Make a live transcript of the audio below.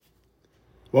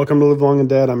Welcome to Live Long and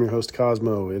Dead. I'm your host,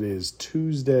 Cosmo. It is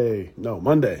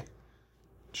Monday,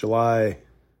 July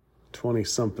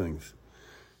 20-something.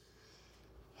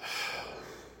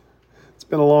 It's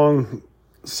been a long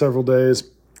several days.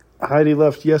 Heidi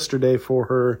left yesterday for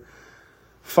her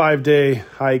 5-day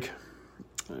hike,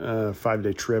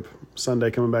 5-day trip,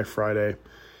 Sunday coming back Friday,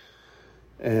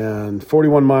 and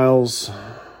 41 miles.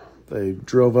 They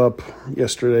drove up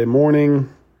yesterday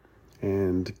morning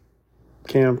and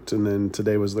camped, and then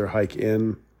today was their hike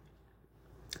in.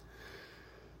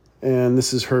 And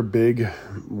this is her big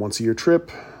once-a-year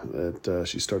trip that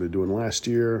she started doing last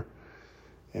year,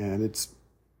 and it's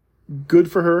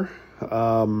good for her.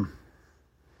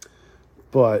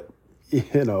 But,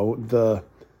 the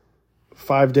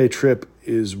 5-day trip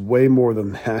is way more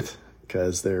than that,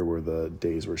 because there were the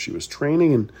days where she was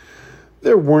training, and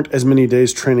there weren't as many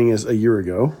days training as a year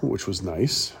ago, which was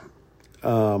nice.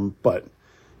 But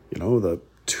the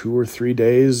 2 or 3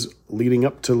 days leading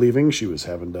up to leaving, she was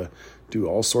having to do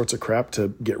all sorts of crap to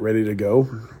get ready to go.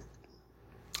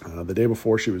 The day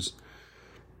before, she was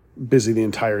busy the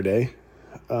entire day.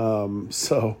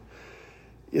 So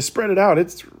you spread it out.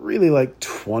 It's really like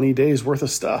 20 days worth of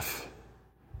stuff.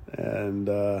 And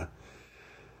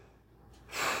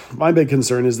my big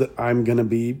concern is that I'm going to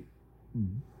be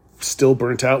still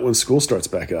burnt out when school starts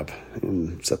back up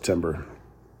in September.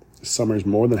 Summer's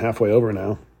more than halfway over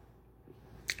now.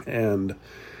 And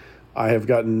I have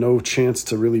gotten no chance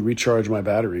to really recharge my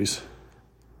batteries,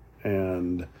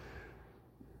 and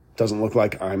doesn't look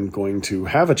like I'm going to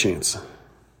have a chance.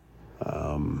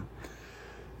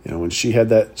 When she had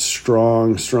that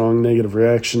strong negative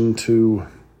reaction to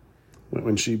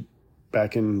when she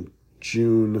back in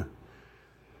June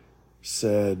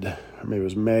said, or maybe it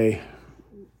was May,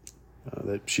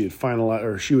 that she had finalized,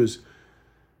 or she was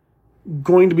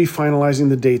going to be finalizing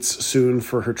the dates soon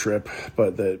for her trip,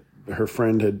 but that her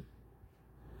friend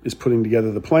is putting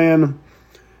together the plan.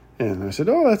 And I said,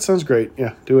 "Oh, that sounds great.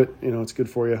 Yeah, do it. It's good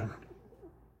for you."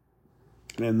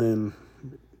 And then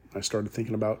I started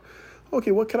thinking about, okay,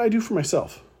 what could I do for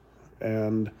myself?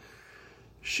 And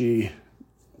she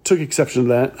took exception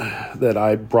to that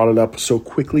I brought it up so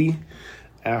quickly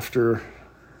after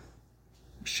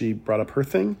she brought up her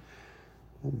thing.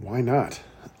 Why not?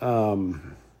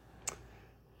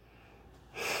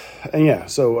 And yeah,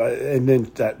 and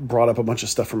then that brought up a bunch of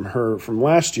stuff from her from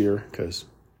last year, because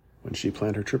when she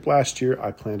planned her trip last year, I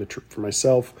planned a trip for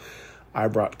myself. I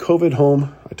brought COVID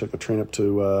home. I took the train up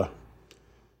to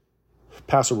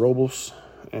Paso Robles,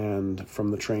 and from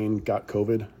the train got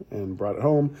COVID and brought it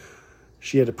home.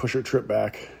 She had to push her trip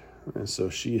back, and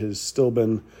so she has still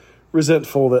been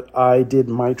resentful that I did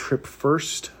my trip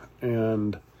first.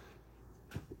 And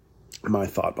my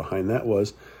thought behind that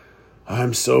was,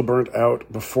 I'm so burnt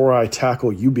out. Before I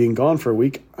tackle you being gone for a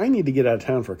week, I need to get out of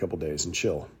town for a couple days and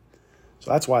chill.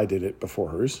 So that's why I did it before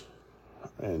hers,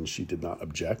 and she did not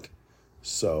object.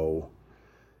 So,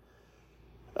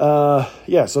 so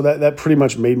that pretty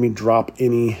much made me drop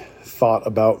any thought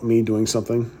about me doing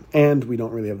something, and we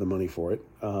don't really have the money for it.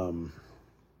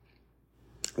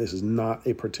 This is not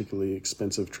a particularly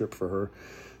expensive trip for her.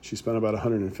 She spent about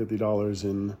 $150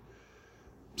 in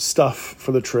stuff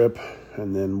for the trip,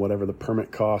 and then whatever the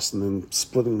permit costs, and then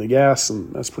splitting the gas,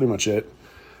 and that's pretty much it.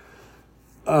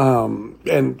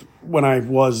 And when I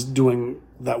was doing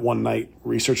that one night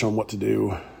research on what to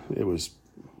do, it was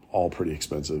all pretty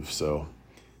expensive. So,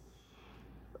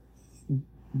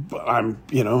 but I'm,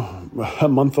 a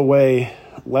month away,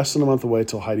 less than a month away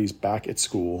till Heidi's back at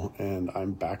school, and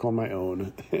I'm back on my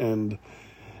own, and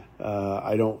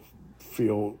I don't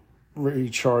feel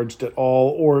recharged at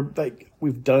all, or like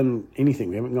we've done anything.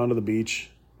 We haven't gone to the beach.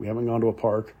 We haven't gone to a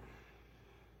park.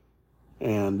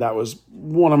 And that was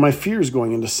one of my fears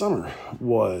going into summer,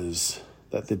 was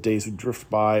that the days would drift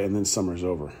by and then summer's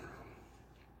over.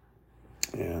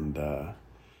 And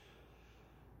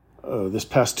this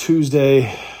past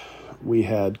Tuesday, we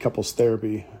had couples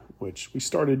therapy, which we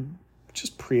started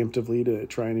just preemptively to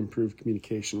try and improve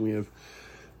communication. We have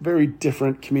very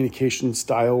different communication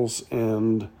styles,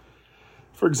 and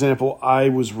for example, I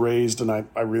was raised, and I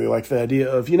really like the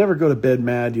idea of you never go to bed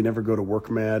mad, you never go to work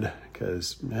mad,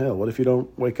 because, hell, what if you don't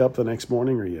wake up the next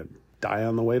morning, or you die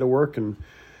on the way to work, and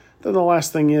then the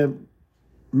last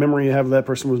memory you have of that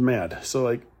person was mad.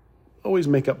 So, always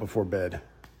make up before bed.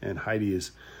 And Heidi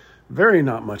is very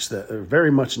much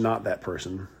not that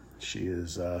person. She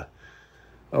is a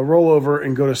roll over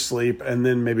and go to sleep, and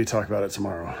then maybe talk about it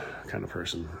tomorrow kind of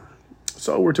person.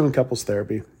 So we're doing couples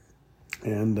therapy,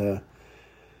 and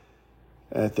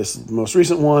at this most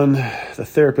recent one, the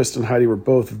therapist and Heidi were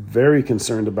both very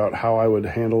concerned about how I would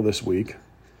handle this week.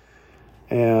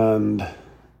 And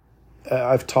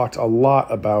I've talked a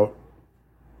lot about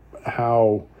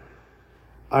how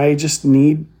I just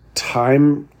need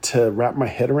time to wrap my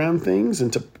head around things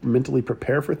and to mentally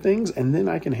prepare for things, and then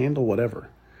I can handle whatever.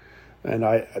 And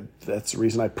that's the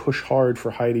reason I push hard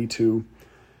for Heidi to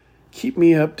keep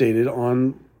me updated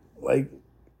on, like,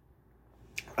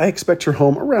 I expect her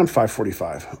home around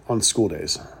 5:45 on school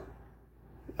days.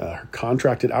 Her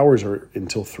contracted hours are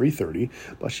until 3:30,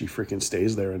 but she freaking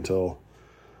stays there until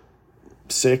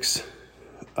 6.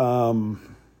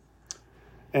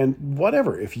 And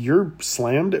whatever, if you're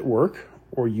slammed at work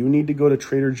or you need to go to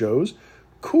Trader Joe's,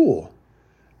 cool.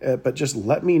 But just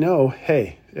let me know,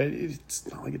 hey, it's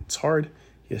not like it's hard.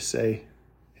 You say,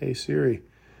 hey, Siri.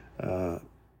 I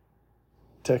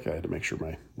had to make sure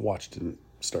my watch didn't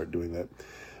start doing that.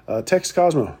 Text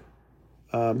Cosmo.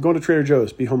 I'm going to Trader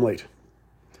Joe's. Be home late.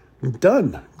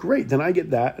 Done. Great. Then I get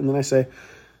that. And then I say,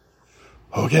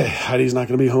 okay, Heidi's not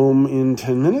going to be home in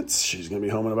 10 minutes. She's going to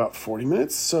be home in about 40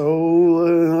 minutes.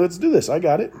 So let's do this. I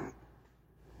got it.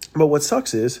 But what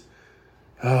sucks is,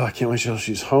 I can't wait till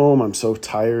she's home. I'm so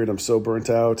tired. I'm so burnt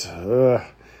out.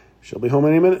 She'll be home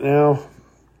any minute now.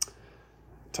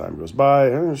 Time goes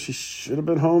by. She should have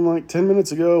been home like 10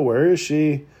 minutes ago. Where is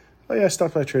she? Oh, yeah, I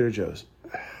stopped by Trader Joe's.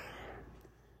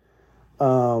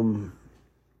 But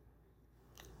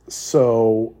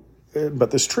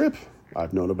this trip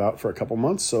I've known about for a couple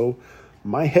months, so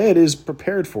my head is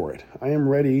prepared for it. I am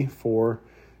ready for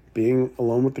being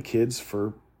alone with the kids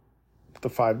for the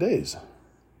 5 days.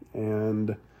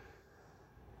 And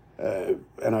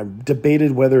I've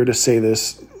debated whether to say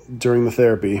this during the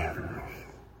therapy,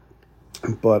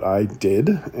 but I did.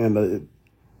 And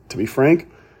to be frank,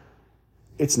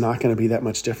 it's not going to be that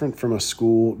much different from a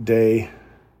school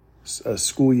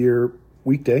year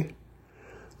weekday.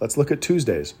 Let's look at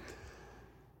Tuesdays.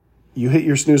 You hit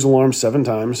your snooze alarm 7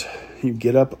 times. You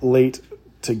get up late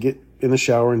to get in the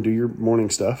shower and do your morning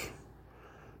stuff.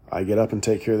 I get up and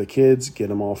take care of the kids, get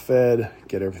them all fed,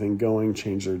 get everything going,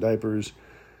 change their diapers.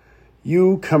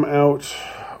 You come out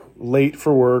late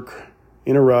for work,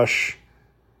 in a rush,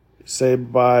 say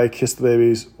bye, kiss the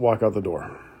babies, walk out the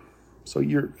door. So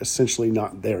you're essentially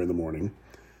not there in the morning.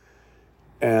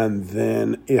 And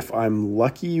then if I'm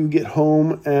lucky, you get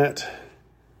home at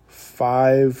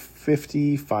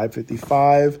 5:50,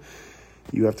 5:55.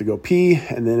 You have to go pee,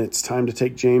 and then it's time to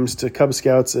take James to Cub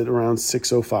Scouts at around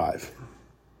 6:05.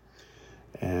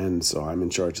 And so I'm in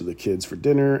charge of the kids for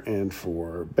dinner and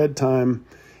for bedtime.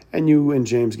 And you and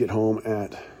James get home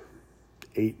at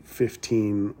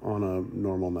 8:15 on a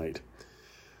normal night.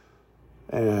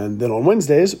 And then on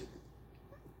Wednesdays,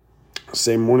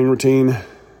 same morning routine.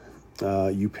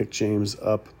 You pick James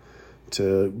up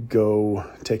to go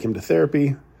take him to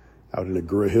therapy out in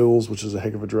Agoura Hills, which is a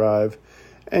heck of a drive.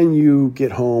 And you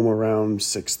get home around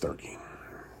 6:30.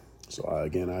 So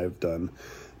again, I've done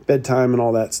bedtime and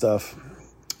all that stuff.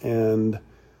 And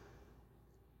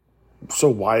so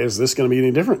why is this going to be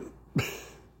any different?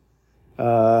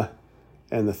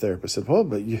 And the therapist said, well,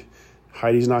 but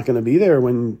Heidi's not going to be there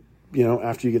when,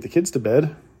 after you get the kids to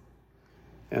bed.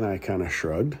 And I kind of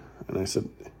shrugged and I said,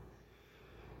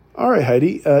 all right,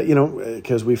 Heidi,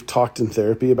 because we've talked in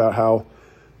therapy about how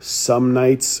some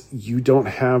nights you don't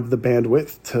have the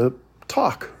bandwidth to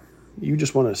talk. You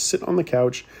just want to sit on the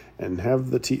couch and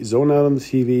have zone out on the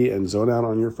TV and zone out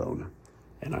on your phone.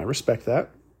 And I respect that.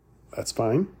 That's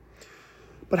fine.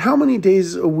 But how many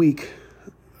days a week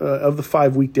of the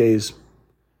 5 weekdays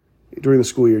during the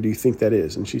school year do you think that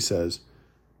is? And she says,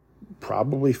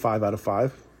 probably 5 out of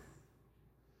 5.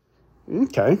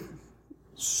 Okay.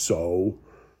 So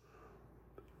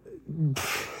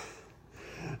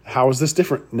how is this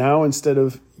different? Now, instead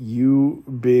of you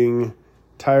being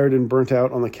tired and burnt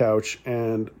out on the couch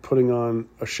and putting on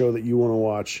a show that you want to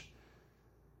watch,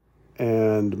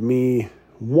 and me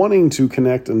wanting to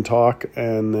connect and talk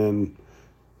and then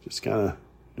just kind of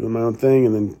doing my own thing,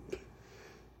 and then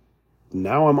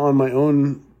now I'm on my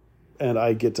own and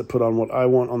I get to put on what I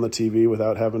want on the TV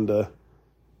without having to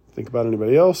think about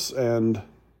anybody else. And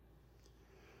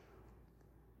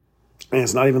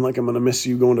it's not even like I'm going to miss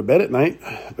you going to bed at night,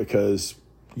 because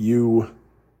you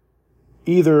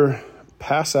either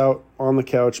pass out on the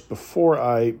couch before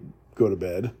I go to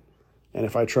bed, and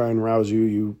if I try and rouse you,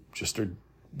 you just are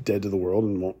dead to the world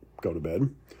and won't go to bed.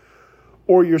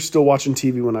 Or you're still watching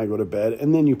TV when I go to bed,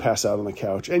 and then you pass out on the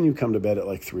couch and you come to bed at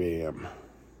like 3 a.m.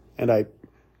 And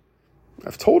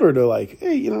I've told her to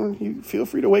hey, you feel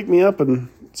free to wake me up and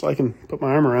so I can put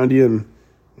my arm around you and,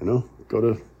 go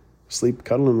to sleep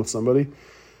cuddling with somebody.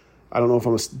 I don't know if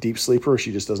I'm a deep sleeper or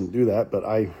she just doesn't do that, but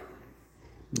I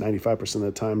 95% of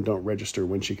the time don't register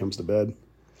when she comes to bed.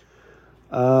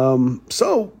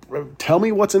 So tell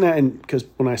me what's inaccurate. And because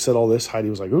when I said all this, Heidi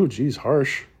was like, "Oh, geez,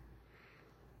 harsh.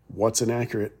 What's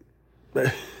inaccurate?"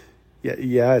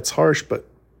 yeah, it's harsh, but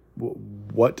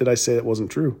what did I say that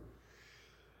wasn't true?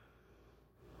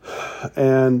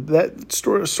 And that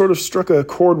sort of struck a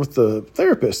chord with the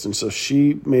therapist. And so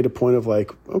she made a point of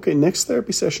like, okay, next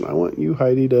therapy session, I want you,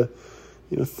 Heidi, to,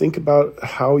 think about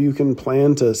how you can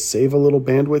plan to save a little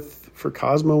bandwidth for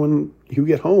Cosmo when you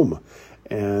get home,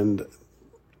 and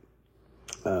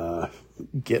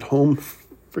get home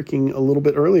freaking a little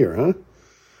bit earlier, huh?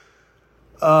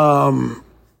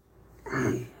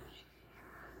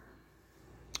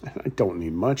 I don't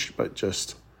need much, but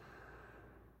just,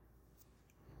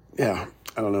 yeah,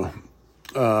 I don't know.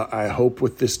 I hope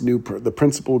with this the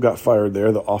principal got fired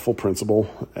there, the awful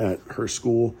principal at her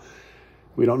school.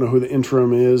 We don't know who the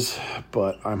interim is,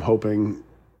 but I'm hoping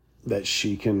that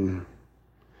she can.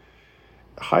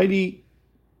 Heidi,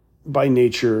 by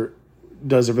nature,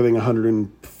 does everything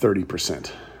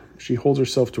 130%. She holds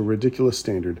herself to a ridiculous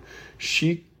standard.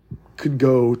 She could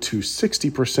go to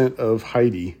 60% of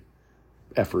Heidi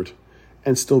effort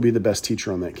and still be the best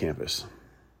teacher on that campus.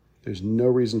 There's no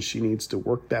reason she needs to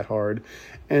work that hard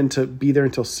and to be there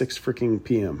until 6 freaking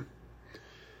p.m.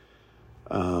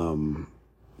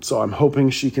 So I'm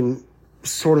hoping she can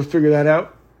sort of figure that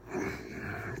out.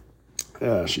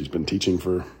 She's been teaching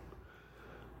for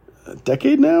a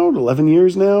decade now, 11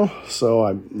 years now, so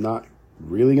I'm not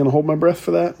really going to hold my breath for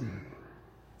that.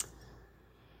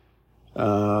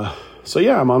 So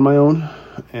yeah, I'm on my own,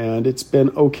 and it's been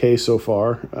okay so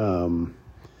far.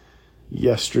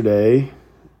 Yesterday,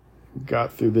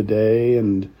 got through the day,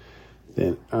 and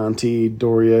then Auntie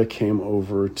Doria came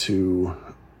over to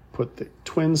put the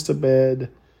twins to bed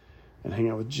and hang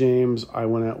out with James. I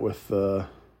went out with my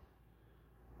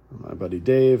buddy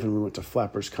Dave, and we went to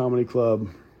Flappers Comedy Club.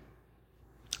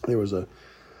 There was a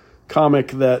comic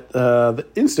that the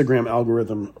Instagram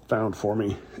algorithm found for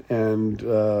me, and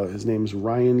his name's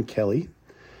Ryan Kelly,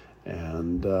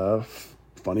 and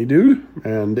funny dude,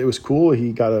 and it was cool.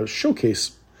 He got a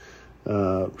showcase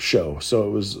show, so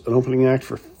it was an opening act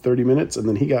for 30 minutes, and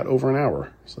then he got over an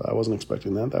hour, so I wasn't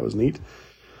expecting that. That was neat,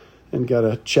 and got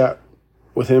a chat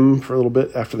with him for a little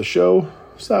bit after the show,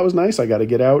 so that was nice. I got to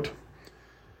get out.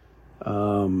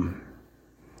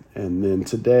 And then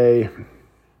today,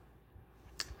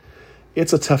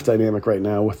 it's a tough dynamic right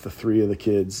now with the three of the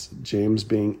kids, James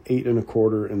being 8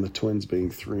 1/4 and the twins being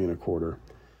 3 1/4.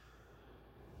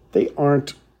 They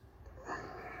aren't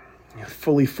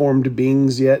fully formed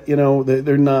beings yet.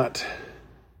 They're not,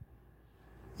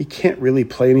 you can't really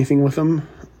play anything with them.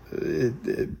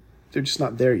 They're just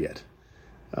not there yet.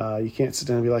 You can't sit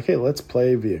down and be like, hey, let's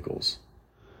play vehicles.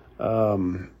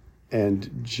 And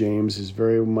James is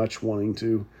very much wanting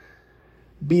to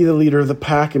be the leader of the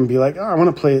pack and be like, I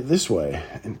want to play it this way.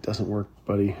 And it doesn't work,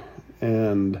 buddy.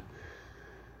 And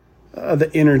the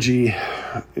energy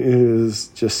is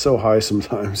just so high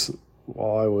sometimes.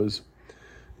 While I was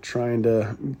trying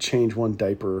to change one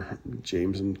diaper,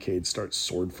 James and Cade start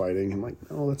sword fighting. I'm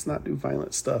like, no, let's not do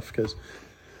violent stuff, because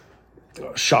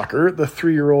shocker, the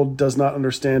 3-year-old does not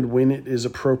understand when it is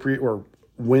appropriate or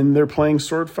when they're playing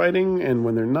sword fighting and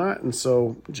when they're not. And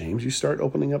so, James, you start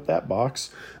opening up that box.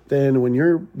 Then when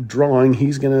you're drawing,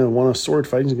 he's going to want a sword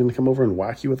fight. He's going to come over and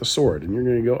whack you with a sword. And you're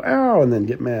going to go, ow, and then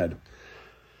get mad.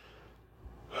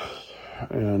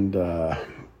 And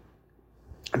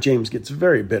James gets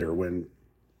very bitter when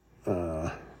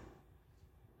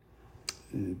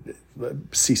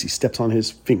Cece steps on his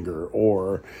finger,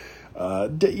 or,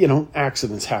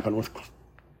 accidents happen with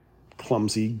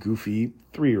clumsy, goofy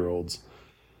 3-year-olds.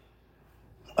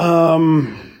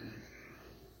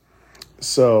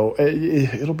 So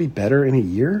it'll be better in a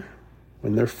year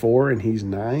when they're 4 and he's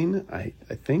 9, I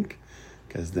think,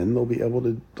 because then they'll be able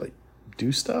to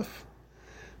do stuff.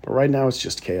 But right now it's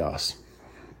just chaos.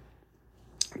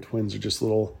 Twins are just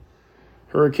little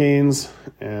hurricanes,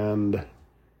 and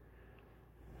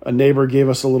a neighbor gave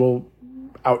us a little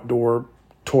outdoor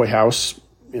toy house,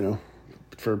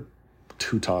 for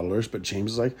 2 toddlers, but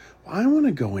James is like, well, I want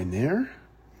to go in there.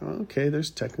 Okay,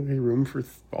 there's technically room for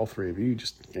all 3 of you. You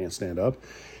just can't stand up.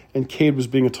 And Cade was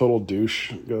being a total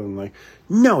douche, going like,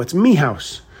 no, it's me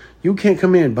house. You can't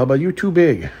come in, Bubba. You're too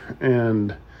big.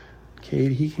 And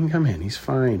Cade, he can come in. He's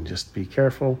fine. Just be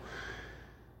careful.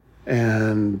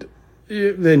 And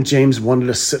then James wanted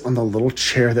to sit on the little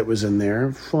chair that was in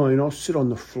there. Fine, I'll sit on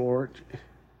the floor.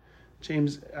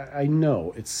 James, I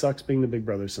know it sucks being the big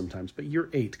brother sometimes, but you're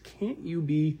 8. Can't you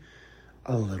be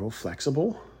a little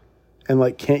flexible?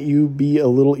 And can't you be a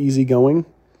little easygoing?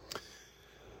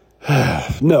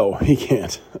 No, he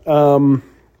can't.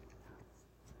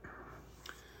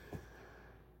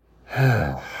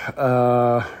 Yeah,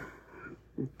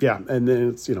 and then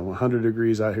it's 100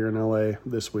 degrees out here in LA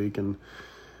this week, and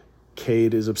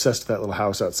Cade is obsessed with that little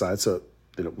house outside. So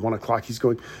at 1 o'clock he's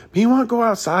going, "But you want to go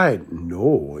outside?"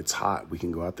 "No, it's hot. We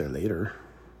can go out there later."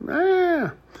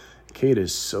 Cade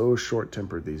is so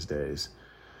short-tempered these days.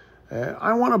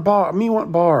 "I want a bar. Me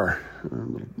want bar."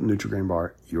 Nutri-Grain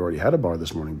bar. "You already had a bar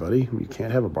this morning, buddy. You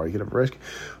can't have a bar. You can have a rest."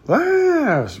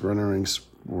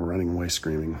 Running away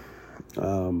screaming.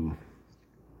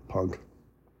 Punk.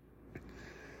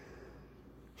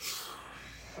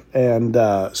 And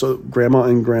so Grandma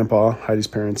and Grandpa, Heidi's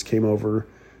parents, came over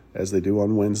as they do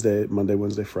on Monday,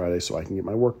 Wednesday, Friday, so I can get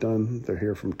my work done. They're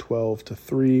here from 12 to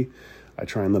 3. I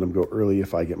try and let them go early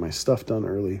if I get my stuff done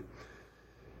early.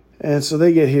 And so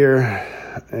they get here,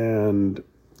 and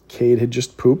Cade had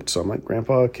just pooped. So I'm like,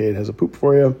 "Grandpa, Cade has a poop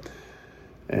for you."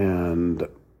 And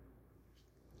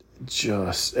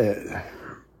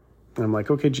I'm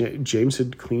like, "Okay, James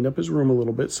had cleaned up his room a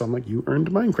little bit." So I'm like, "You earned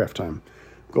Minecraft time.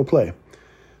 Go play."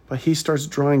 But he starts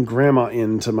drawing Grandma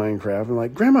into Minecraft. I'm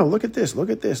like, "Grandma, look at this, look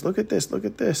at this, look at this, look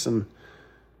at this." And,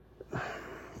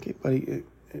 okay, buddy,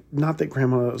 not that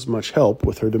Grandma is much help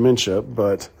with her dementia,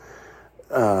 but,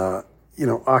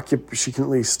 she can at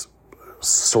least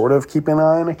sort of keep an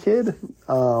eye on a kid.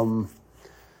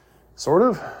 Sort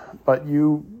of. But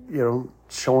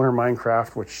showing her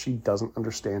Minecraft, which she doesn't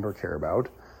understand or care about,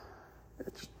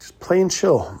 just play and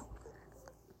chill.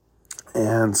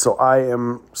 And so I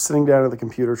am sitting down at the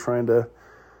computer trying to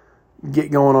get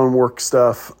going on work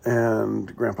stuff,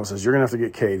 and Grandpa says, "You're going to have to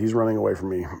get Cade. He's running away from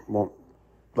me. Won't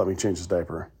let me change his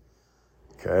diaper."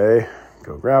 Okay,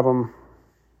 go grab him,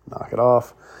 knock it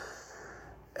off.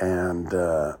 And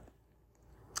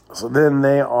so then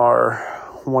they are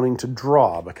wanting to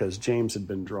draw because James had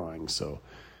been drawing. So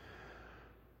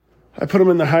I put them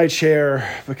in the high chair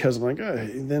because I'm like,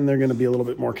 then they're going to be a little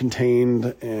bit more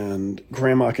contained, and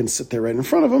Grandma can sit there right in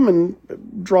front of them and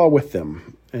draw with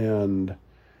them. And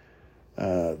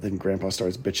then Grandpa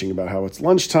starts bitching about how it's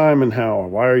lunchtime and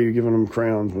why are you giving them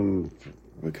crayons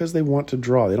because they want to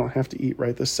draw. They don't have to eat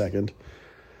right this second.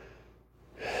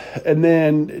 And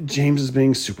then James is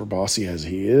being super bossy as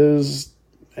he is,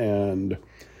 and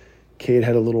Cade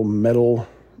had a little metal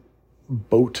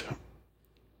boat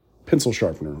pencil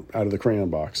sharpener out of the crayon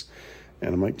box.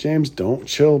 And I'm like, "James, don't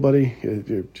chill, buddy.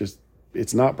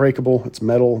 It's not breakable. It's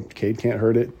metal. Cade can't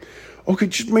hurt it." "Okay,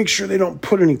 just make sure they don't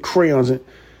put any crayons in."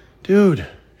 Dude,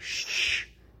 shh.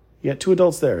 You got 2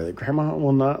 adults there. Like, Grandma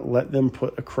will not let them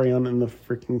put a crayon in the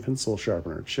freaking pencil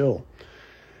sharpener. Chill.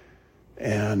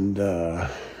 And,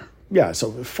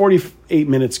 so 48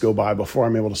 minutes go by before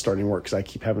I'm able to start any work because I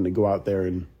keep having to go out there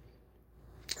and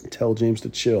tell James to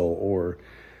chill,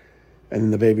 and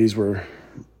then the babies were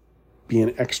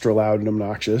being extra loud and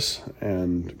obnoxious,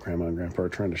 and Grandma and Grandpa are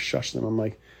trying to shush them. I'm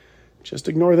like, "Just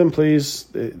ignore them, please.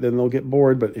 Then they'll get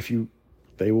bored, but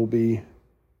they will be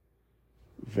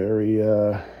very,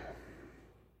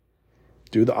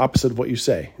 do the opposite of what you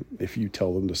say if you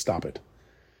tell them to stop it."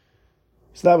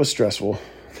 So that was stressful.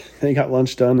 They got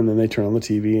lunch done, and then they turn on the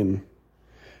TV, and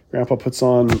Grandpa puts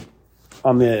on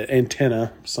the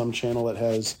antenna some channel that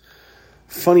has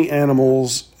funny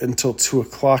animals until 2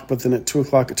 o'clock, but then at 2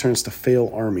 o'clock it turns to Fail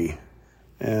Army.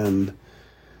 And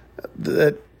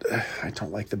that I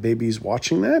don't like the babies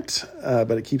watching that,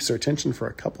 but it keeps their attention for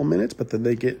a couple minutes, but then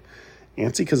they get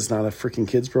antsy because it's not a freaking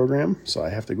kids program. So I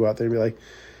have to go out there and be like,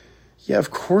 "Yeah, of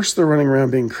course they're running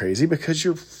around being crazy because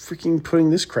you're freaking putting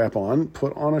this crap on.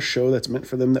 Put on a show that's meant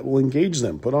for them that will engage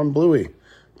them. Put on Bluey.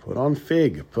 Put on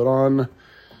Fig. Put on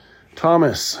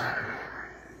Thomas."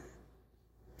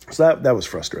 So that was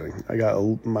frustrating. I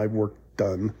got my work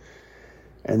done.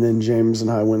 And then James and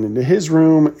I went into his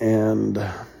room and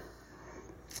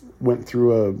went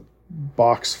through a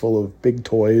box full of big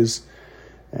toys.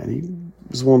 And he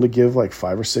was willing to give like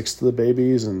 5 or 6 to the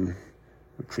babies, and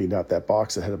we cleaned out that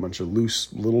box that had a bunch of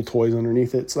loose little toys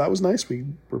underneath it. So that was nice. We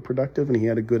were productive, and he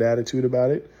had a good attitude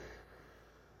about it.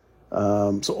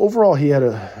 So overall, he had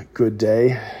a good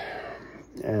day.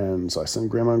 And so I sent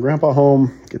Grandma and Grandpa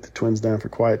home, get the twins down for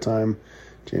quiet time.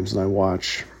 James and I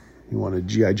watch. He wanted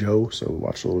G.I. Joe, so we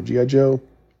watched a little G.I. Joe.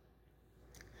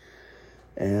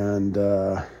 And,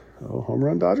 Home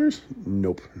Run Dodgers?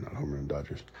 Nope, not Home Run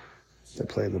Dodgers. They're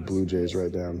playing the Blue Jays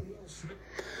right down.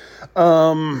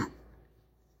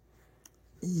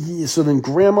 So then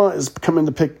Grandma is coming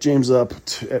to pick James up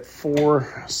at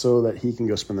 4 so that he can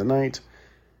go spend the night.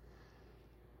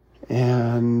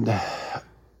 And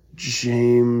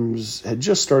James had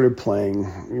just started playing.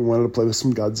 He wanted to play with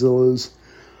some Godzillas.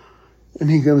 And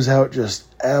he comes out just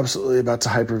absolutely about to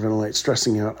hyperventilate,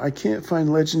 stressing out. I can't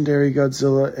find Legendary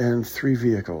Godzilla and 3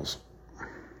 vehicles.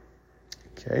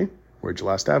 Okay, where'd you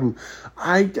last have them?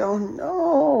 I don't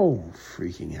know.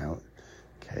 Freaking out.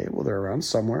 Okay, well, they're around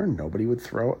somewhere. Nobody would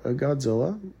throw a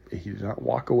Godzilla. He did not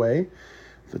walk away.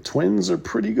 The twins are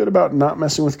pretty good about not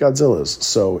messing with Godzillas,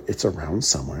 so it's around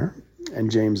somewhere.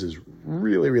 And James is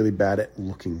really, really bad at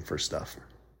looking for stuff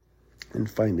and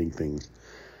finding things.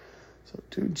 So,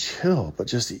 dude, chill. But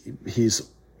just, he's,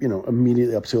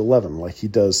 immediately up to 11, like he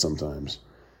does sometimes.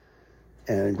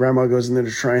 And Grandma goes in there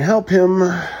to try and help him,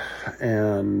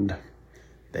 and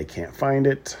they can't find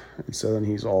it. And so then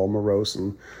he's all morose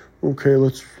and, okay,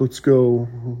 let's go.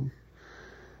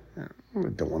 I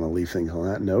don't want to leave things on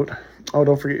that note. Oh,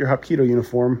 don't forget your Hapkido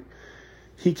uniform.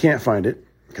 He can't find it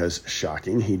because,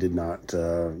 shocking, he did not...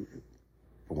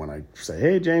 when I say,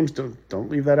 hey, James, don't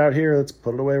leave that out here. Let's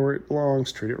put it away where it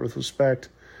belongs. Treat it with respect.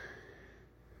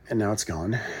 And now it's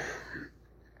gone.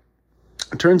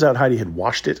 It turns out Heidi had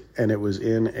washed it, and it was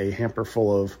in a hamper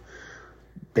full of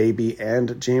baby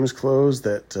and James clothes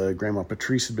that Grandma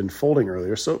Patrice had been folding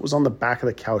earlier. So it was on the back of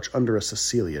the couch under a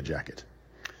Cecilia jacket.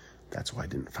 That's why I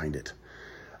didn't find it.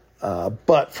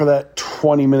 But for that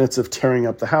 20 minutes of tearing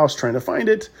up the house trying to find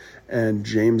it, and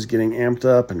James getting amped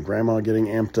up, and Grandma getting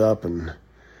amped up, and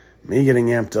me getting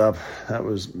amped up, that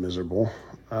was miserable.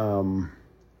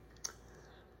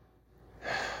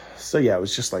 So yeah, it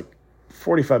was just like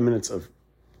 45 minutes of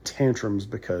tantrums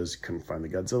because couldn't find the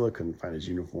Godzilla, couldn't find his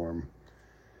uniform.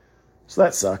 So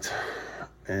that sucked.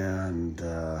 And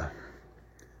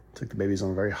took the babies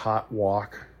on a very hot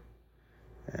walk.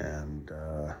 And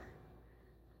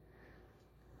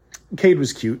Cade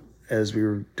was cute as we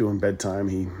were doing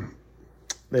bedtime.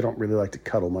 They don't really like to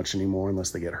cuddle much anymore unless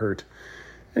they get hurt.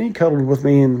 And he cuddled with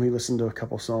me, and we listened to a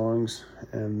couple songs.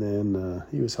 And then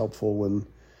he was helpful when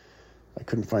I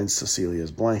couldn't find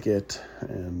Cecilia's blanket.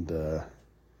 And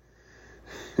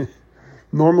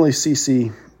normally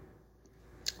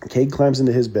Cade climbs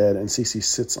into his bed, and Cece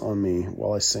sits on me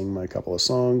while I sing my couple of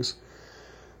songs.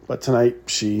 But tonight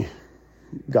she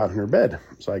got in her bed.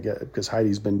 So I get, because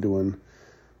Heidi's been doing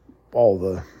all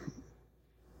the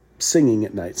singing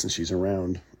at night since she's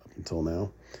around up until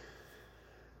now.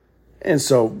 And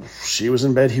so she was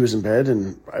in bed, he was in bed,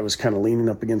 and I was kind of leaning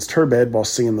up against her bed while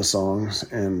singing the songs.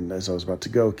 And as I was about to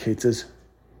go, Kate says,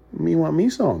 "Me want me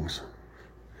songs."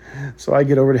 So I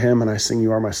get over to him and I sing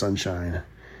 "You Are My Sunshine."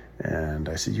 And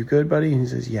I said, "You good, buddy?" And he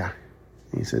says, "Yeah."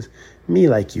 And he says, "Me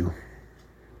like you."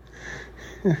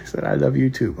 I said, "I love you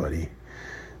too, buddy."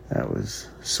 That was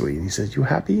sweet. And he said, "You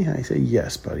happy?" And I said,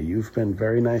 "Yes, buddy. You've been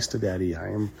very nice to Daddy.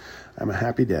 I'm a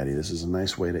happy daddy. This is a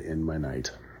nice way to end my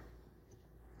night."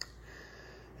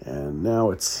 And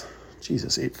now it's,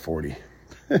 8:40.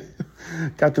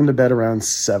 Got them to bed around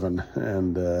 7.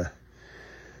 And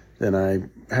then I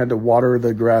had to water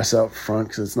the grass out front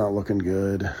because it's not looking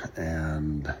good.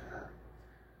 And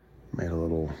made a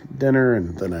little dinner.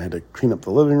 And then I had to clean up the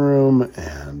living room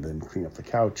and then clean up the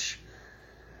couch.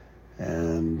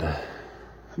 And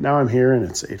now I'm here and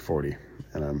it's 8:40.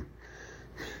 And I'm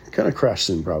going to crash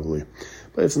soon probably.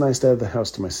 But it's nice to have the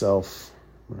house to myself.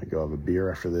 I'm going to go have a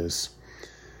beer after this.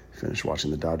 Finished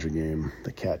watching the Dodger game.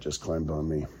 The cat just climbed on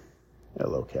me.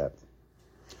 Hello, cat.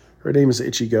 Her name is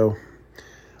Ichigo.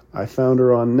 I found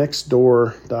her on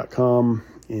nextdoor.com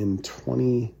in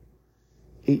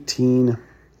 2018.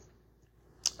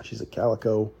 She's a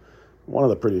calico. One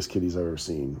of the prettiest kitties I've ever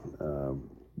seen.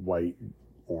 White,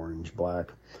 orange,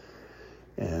 black.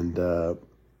 And a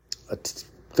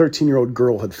 13-year-old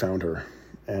girl had found her.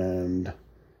 And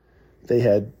they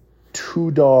had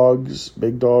 2 dogs,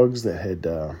 big dogs, that had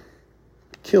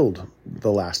killed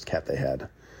the last cat they had.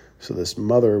 So this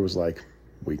mother was like,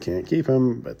 "We can't keep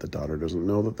him," but the daughter doesn't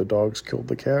know that the dogs killed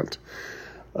the cat.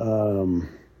 And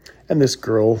this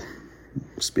girl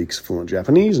speaks fluent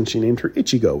Japanese, and she named her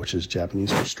Ichigo, which is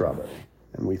Japanese for strawberry.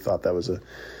 And we thought that was a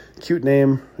cute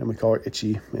name, and we call her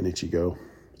Ichi and Ichigo.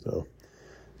 So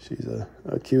she's a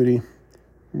cutie.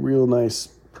 Real nice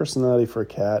personality for a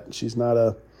cat.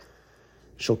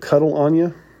 She'll cuddle on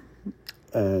you,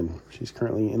 and she's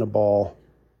currently in a ball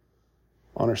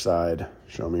on her side.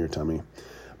 Show me your tummy.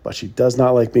 But she does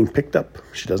not like being picked up.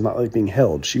 She does not like being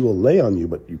held. She will lay on you,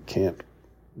 but you can't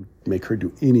make her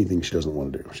do anything she doesn't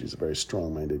want to do. She's a very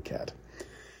strong-minded cat.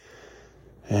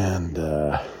 And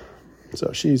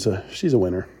so she's a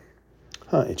winner.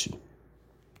 Huh, Itchy.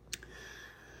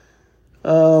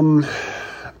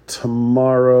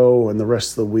 Tomorrow and the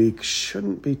rest of the week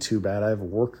shouldn't be too bad. I have a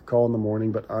work call in the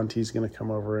morning, but Auntie's going to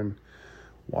come over and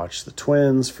watch the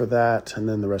twins for that. And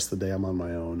then the rest of the day I'm on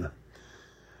my own.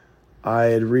 I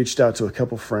had reached out to a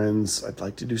couple friends. I'd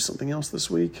like to do something else this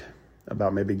week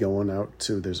about maybe going out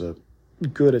to, there's a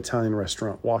good Italian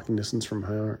restaurant walking distance from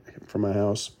my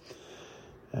house.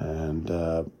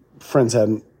 And friends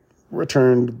hadn't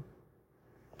returned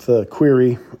the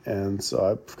query. And so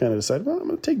I kind of decided, well, I'm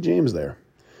going to take James there.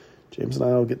 James and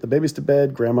I will get the babies to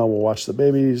bed. Grandma will watch the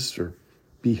babies or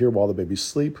be here while the babies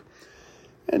sleep.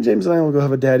 And James and I will go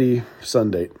have a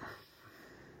daddy-son date.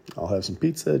 I'll have some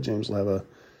pizza. James will have a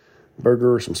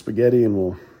burger or some spaghetti, and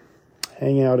we'll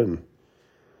hang out, and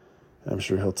I'm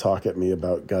sure he'll talk at me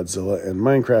about Godzilla and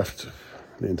Minecraft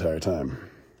the entire time.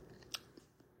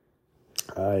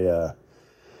 I,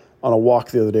 on a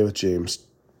walk the other day with James,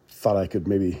 thought I could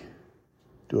maybe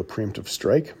do a preemptive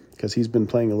strike, because he's been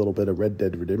playing a little bit of Red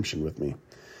Dead Redemption with me,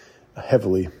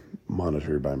 heavily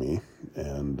monitored by me,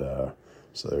 and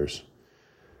so there's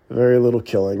very little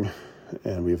killing,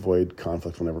 and we avoid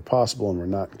conflict whenever possible, and we're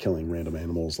not killing random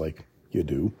animals like you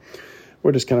do.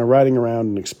 We're just kind of riding around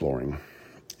and exploring,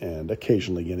 and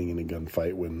occasionally getting in a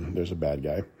gunfight when there's a bad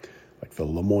guy, like the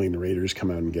Lemoyne Raiders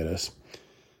come out and get us.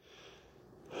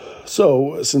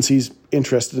 So, since he's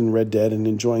interested in Red Dead and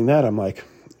enjoying that, I'm like,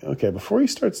 okay, before he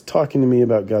starts talking to me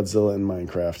about Godzilla and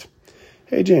Minecraft,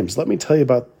 hey, James, let me tell you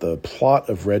about the plot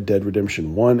of Red Dead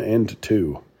Redemption 1 and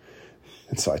 2.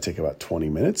 And so I take about 20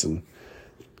 minutes and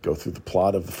go through the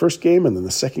plot of the first game and then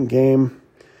the second game.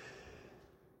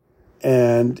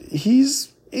 And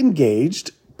he's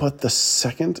engaged, but the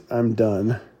second I'm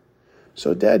done,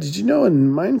 so Dad, did you know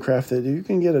in Minecraft that you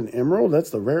can get an emerald?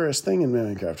 That's the rarest thing in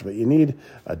Minecraft, but you need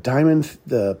a diamond,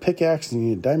 the pickaxe, and you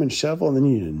need a diamond shovel, and then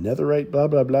you need a netherite, blah,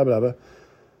 blah, blah, blah, blah.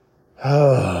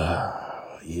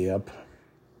 Yep.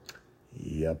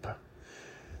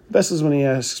 Best is when he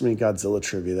asks me Godzilla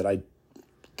trivia that I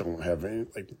don't have any,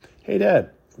 like, hey, Dad,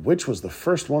 which was the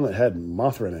first one that had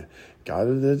Mothra in it?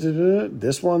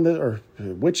 This one, or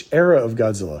which era of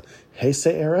Godzilla?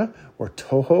 Heisei era or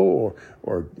Toho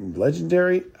or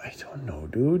Legendary? I don't know,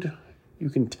 dude. You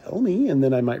can tell me, and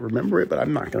then I might remember it, but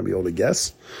I'm not going to be able to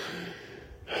guess.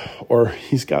 Or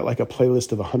he's got like a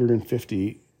playlist of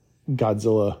 150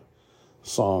 Godzilla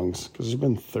songs, because there's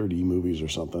been 30 movies or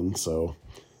something. So,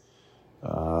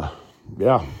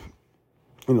 yeah.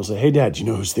 And he'll say, hey, Dad, do you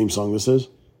know whose theme song this is?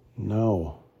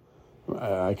 No.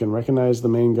 I can recognize the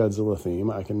main Godzilla theme.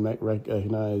 I can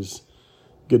recognize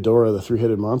Ghidorah, the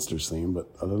Three-Headed Monsters theme, but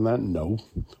other than that, no.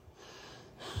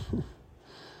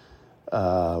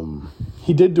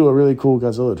 He did do a really cool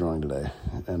Godzilla drawing today,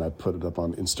 and I put it up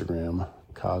on Instagram,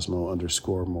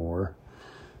 Cosmo_Moore, Moore,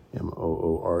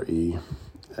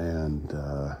 and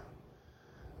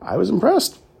I was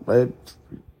impressed.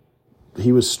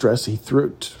 He was stressed. He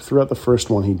threw out the first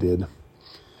one he did,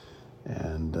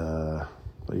 and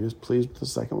but he was pleased with the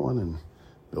second one, and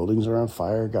buildings are on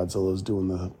fire. Godzilla's doing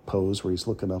the pose where he's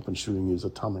looking up and shooting his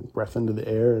atomic breath into the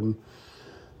air, and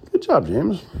good job,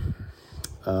 James.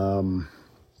 I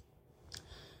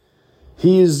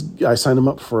signed him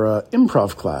up for an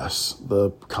improv class.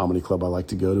 The comedy club I like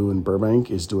to go to in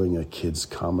Burbank is doing a kids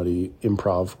comedy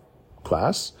improv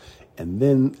class. And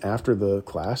then after the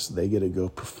class, they get to go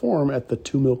perform at the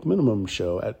 2 Milk Minimum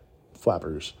show at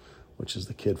Flappers, which is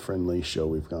the kid-friendly show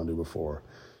we've gone to before.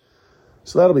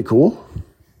 So that'll be cool.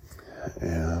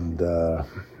 And the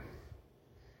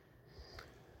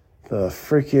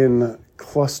freaking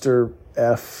cluster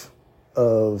F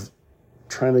of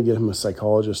trying to get him a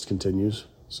psychologist continues.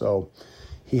 So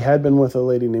he had been with a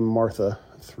lady named Martha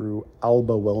through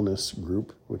Alba Wellness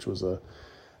Group, which was a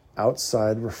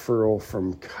outside referral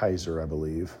from Kaiser, I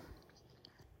believe.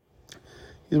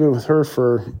 He's been with her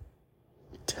for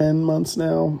 10 months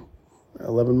now,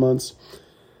 11 months.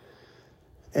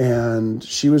 And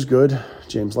she was good.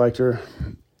 James liked her.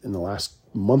 In the last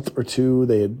month or two,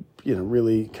 they had,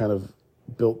 really kind of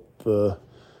built the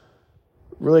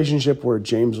relationship where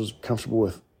James was comfortable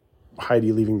with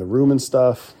Heidi leaving the room and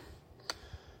stuff.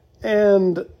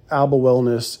 And Alba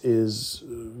Wellness is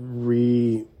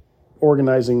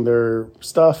reorganizing their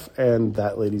stuff, and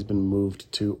that lady's been moved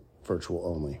to virtual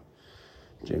only.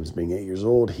 James being 8 years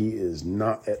old, he is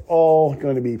not at all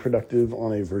going to be productive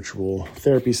on a virtual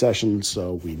therapy session,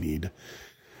 so we need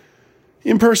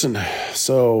in person.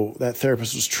 So that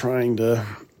therapist was trying to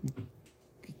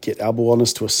get Alba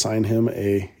Wellness to assign him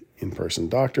a in-person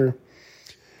doctor,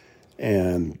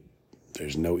 and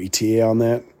there's no ETA on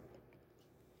that.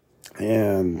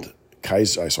 And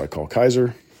Kaiser, so I call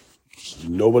Kaiser.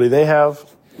 Nobody they have.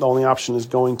 The only option is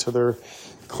going to their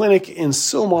clinic in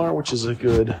Sylmar, which is a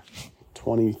good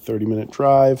 20, 30-minute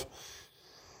drive.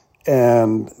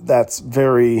 And that's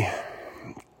very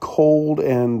cold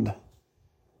and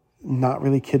not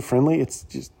really kid friendly. It's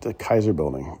just a Kaiser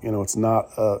building. It's not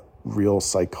a real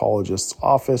psychologist's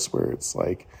office where it's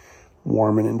like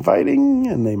warm and inviting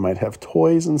and they might have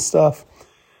toys and stuff.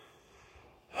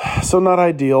 So not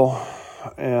ideal.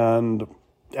 And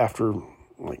after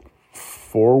like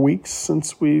 4 weeks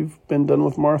since we've been done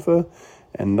with Martha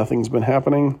and nothing's been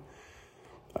happening,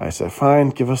 I said, fine,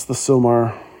 give us the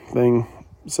Silmar thing.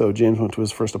 So James went to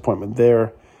his first appointment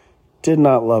there. Did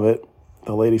not love it.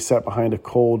 The lady sat behind a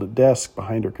cold desk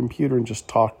behind her computer and just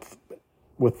talked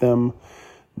with them.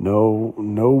 No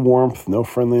warmth, no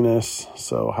friendliness.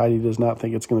 So Heidi does not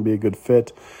think it's going to be a good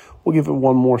fit. We'll give it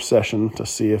one more session to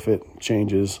see if it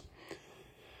changes.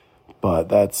 But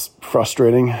that's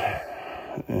frustrating.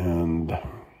 And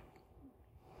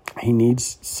he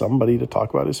needs somebody to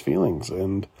talk about his feelings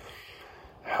and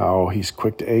how he's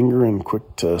quick to anger and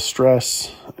quick to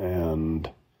stress. And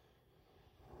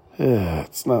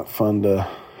it's not fun to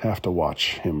have to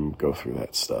watch him go through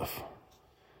that stuff.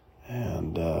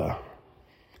 And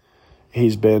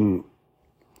he's been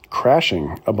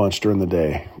crashing a bunch during the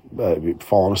day,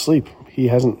 falling asleep. He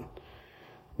hasn't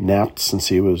napped since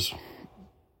he was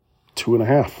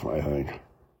 2.5, I think.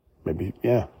 Maybe,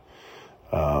 yeah.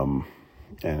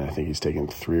 And I think he's taken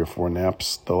 3 or 4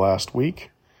 naps the last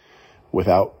week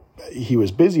he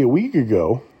was busy a week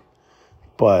ago,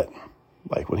 but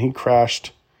like when he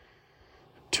crashed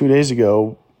 2 days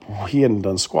ago, he hadn't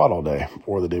done squat all day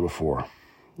or the day before.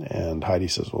 And Heidi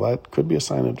says, well, that could be a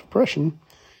sign of depression.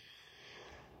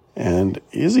 And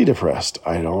is he depressed?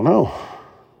 I don't know.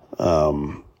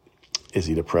 Is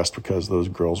he depressed because those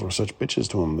girls were such bitches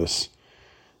to him this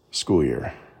school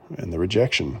year and the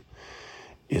rejection?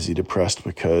 Is he depressed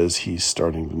because he's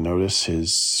starting to notice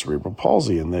his cerebral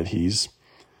palsy and that he's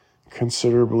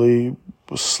considerably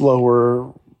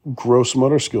slower gross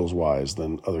motor skills wise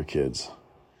than other kids?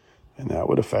 And that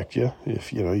would affect you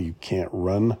if, you can't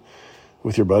run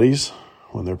with your buddies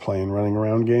when they're playing running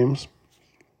around games.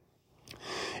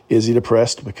 Is he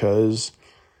depressed because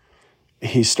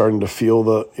he's starting to feel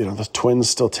the twins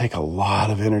still take a lot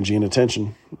of energy and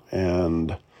attention,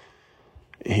 and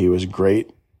he was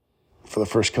great for the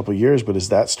first couple of years, but is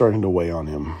that starting to weigh on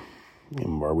him?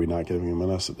 Are we not giving him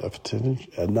enough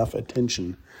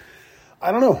attention?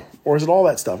 I don't know. Or is it all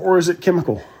that stuff? Or is it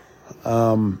chemical?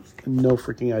 No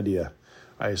freaking idea.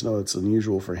 I just know it's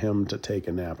unusual for him to take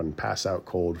a nap and pass out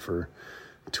cold for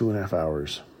 2.5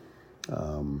 hours.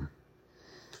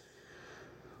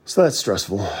 So that's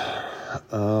stressful.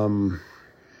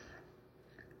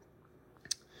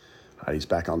 Heidi's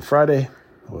back on Friday.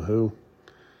 Woohoo.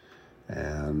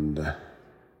 And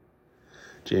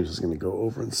James is going to go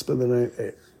over and spend the night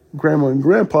at Grandma and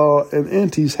Grandpa and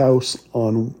Auntie's house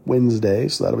on Wednesday.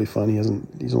 So that'll be fun.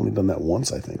 He's only done that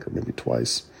once, I think, or maybe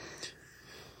twice.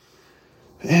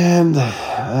 And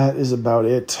that is about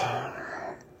it.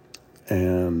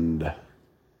 And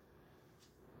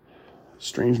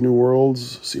Strange New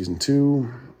Worlds Season 2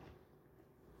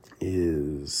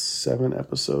 is 7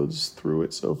 episodes through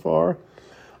it so far.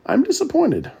 I'm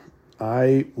disappointed.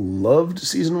 I loved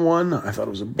Season 1. I thought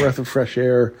it was a breath of fresh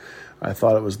air. I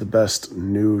thought it was the best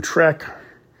new Trek.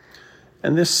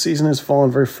 And this season has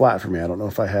fallen very flat for me. I don't know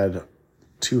if I had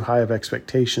too high of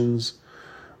expectations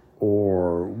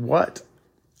or what.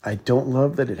 I don't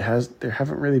love that there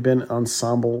haven't really been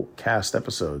ensemble cast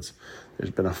episodes. There's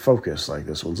been a focus, like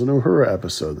this one's an Uhura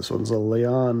episode. This one's a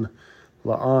La'an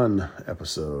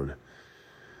episode.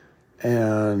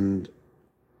 And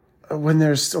when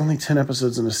there's only 10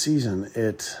 episodes in a season,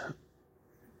 it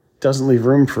doesn't leave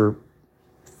room for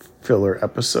filler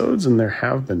episodes, and there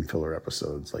have been filler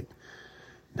episodes. Like,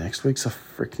 next week's a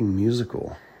freaking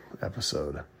musical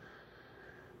episode.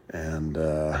 And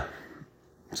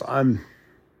so I'm,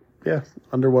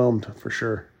 underwhelmed for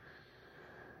sure.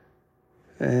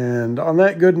 And on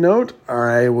that good note,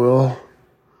 I will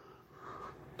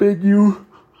bid you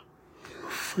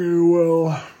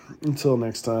farewell until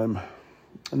next time.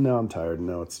 And now I'm tired.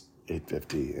 Now it's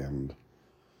 8:50 and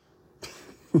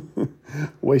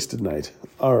wasted night.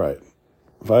 All right.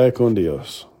 Vaya con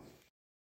Dios.